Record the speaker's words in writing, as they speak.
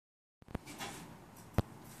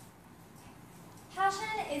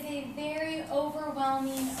Passion is a very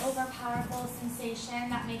overwhelming, overpowerful sensation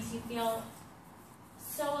that makes you feel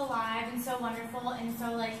so alive and so wonderful and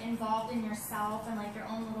so involved in yourself and your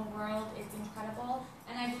own little world. It's incredible.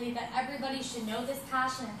 And I believe that everybody should know this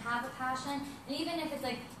passion and have a passion. And even if it's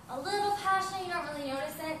a little passion, you don't really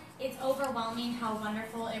notice it, it's overwhelming how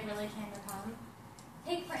wonderful it really can become.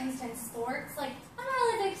 Take, for instance, sports. I'm not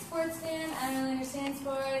really a big sports fan. I don't really understand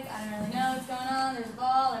sports. I don't really know what's going on. There's a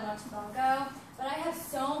ball. I watch the ball go. But I have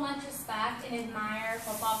so much respect and admire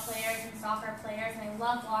football players and soccer players, and I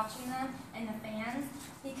love watching them and the fans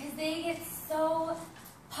because they get so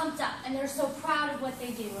pumped up and they're so proud of what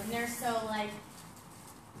they do and they're so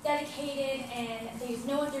dedicated and they just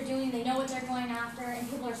know what they're doing. They know what they're going after, and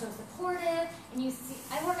people are so supportive. And you see,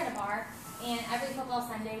 I work at a bar. And every football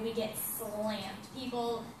Sunday, we get slammed.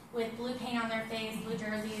 People with blue paint on their face, blue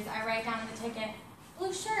jerseys. I write down in the ticket,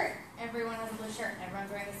 blue shirt. Everyone has a blue shirt. Everyone's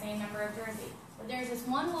wearing the same number of jersey. But there's this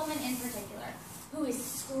one woman in particular who is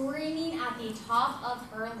screaming at the top of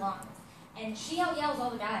her lungs. And she out-yells all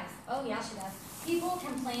the guys. Oh, yeah, she does. People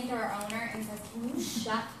complain to her owner and says, can you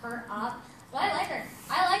shut her up? But I like her.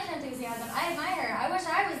 I like her enthusiasm. I admire her. I wish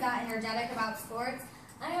I was that energetic about sports.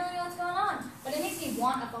 I don't really know what's going on, but it makes me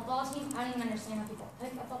want a football team. I don't even understand how people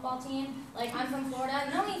pick a football team. I'm from Florida.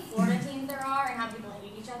 You know how many Florida teams there are and how people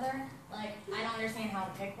hate each other? I don't understand how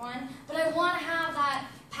to pick one. But I want to have that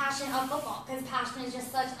passion of football because passion is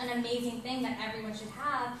just such an amazing thing that everyone should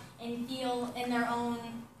have and feel in their own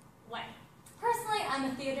way. Personally, I'm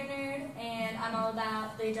a theater nerd, and I'm all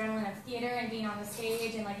about the adrenaline of theater and being on the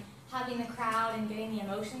stage and having the crowd and getting the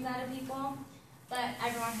emotions out of people. But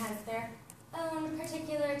everyone has their own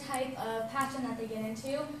particular type of passion that they get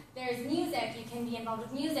into. There's music. You can be involved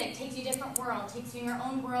with music. Takes you a different world. Takes you in your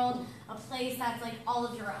own world, a place that's all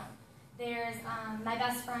of your own. There's my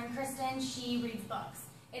best friend, Kristen. She reads books.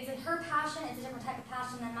 It's her passion. It's a different type of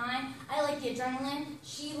passion than mine. I like the adrenaline.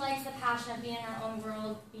 She likes the passion of being in her own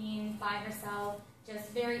world, being by herself, just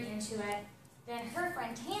very into it. Then her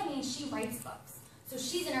friend, Tammy, she writes books. So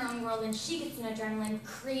she's in her own world, and she gets an adrenaline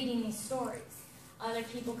creating these stories. Other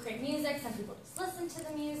people create music, some people just listen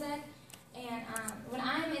to the music. And when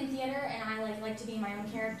I'm in theater and I like to be my own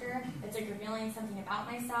character, it's revealing something about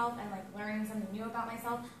myself and learning something new about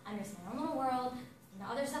myself. I'm just in my own little world, and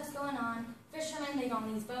other stuff's going on. Fishermen, they go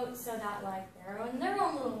on these boats so that they're in their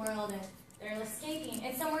own little world and they're escaping.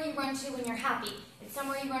 It's somewhere you run to when you're happy. It's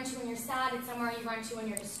somewhere you run to when you're sad. It's somewhere you run to when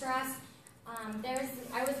you're distressed.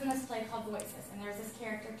 I was in this play called Voices, and there's this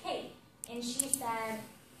character, Kate, and she said,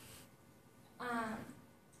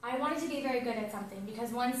 I wanted to be very good at something because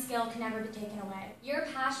one skill can never be taken away. Your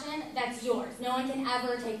passion, that's yours. No one can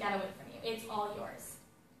ever take that away from you. It's all yours.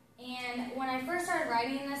 And when I first started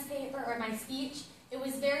writing this paper, or my speech, it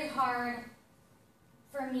was very hard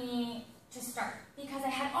for me to start because I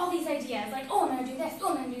had all these ideas, oh, I'm going to do this, oh,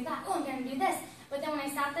 I'm going to do that, oh, I'm going to do this. But then when I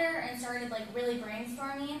sat there and started really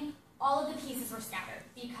brainstorming, all of the pieces were scattered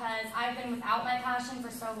because I've been without my passion for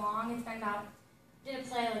so long. It's been did a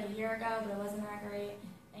play a year ago, but it wasn't that great,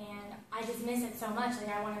 and I just miss it so much.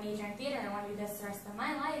 I want to major in theater, and I want to do this the rest of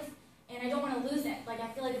my life, and I don't want to lose it. I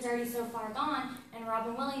feel it's already so far gone, and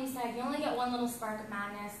Robin Williams said, you only get one little spark of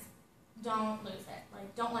madness, don't lose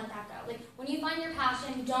it. Don't let that go. When you find your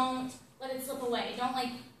passion, don't let it slip away. Don't,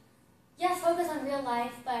 yes, focus on real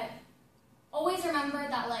life, but always remember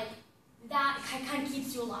that, that kind of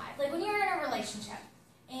keeps you alive. When you're in a relationship,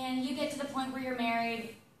 and you get to the point where you're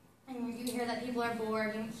married, and you hear that people are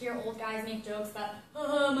bored, you hear old guys make jokes about,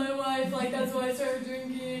 oh, my wife, that's why I started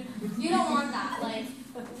drinking. You don't want that. Life,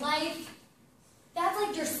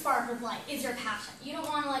 that's your spark of life, is your passion. You don't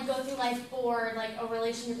want to go through life bored, a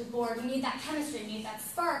relationship is bored. You need that chemistry, you need that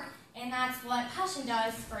spark, and that's what passion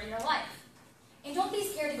does for your life. And don't be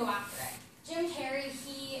scared to go after it. Jim Carrey,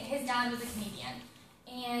 his dad was a comedian,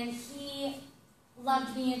 and he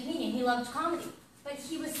loved being a comedian. He loved comedy. But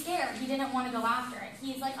he was scared. He didn't want to go after it.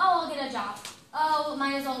 He's like, oh, I'll get a job. Oh,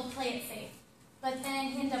 might as well play it safe. But then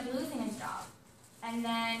he ended up losing his job. And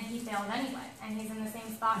then he failed anyway. And he's in the same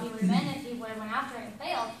spot he would have been if he would have went after it and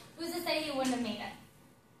failed. Who's to say he wouldn't have made it?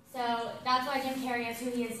 So that's why Jim Carrey is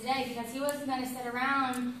who he is today, because he wasn't going to sit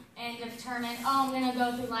around and determine, oh, I'm going to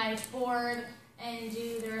go through life bored and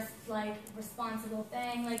do the responsible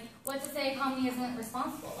thing. What's to say comedy isn't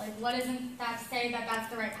responsible? What isn't that to say that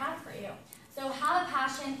that's the right path for you? So have a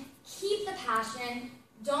passion, keep the passion,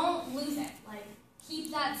 don't lose it.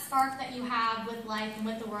 Keep that spark that you have with life and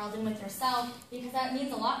with the world and with yourself, because that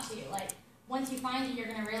means a lot to you. Once you find it, you're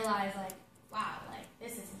going to realize, wow,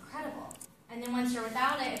 this is incredible. And then once you're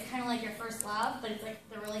without it, it's kind of your first love, but it's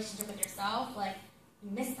the relationship with yourself.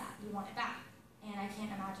 You miss that, you want it back. And I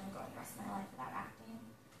can't imagine imagine going the rest of my life without acting.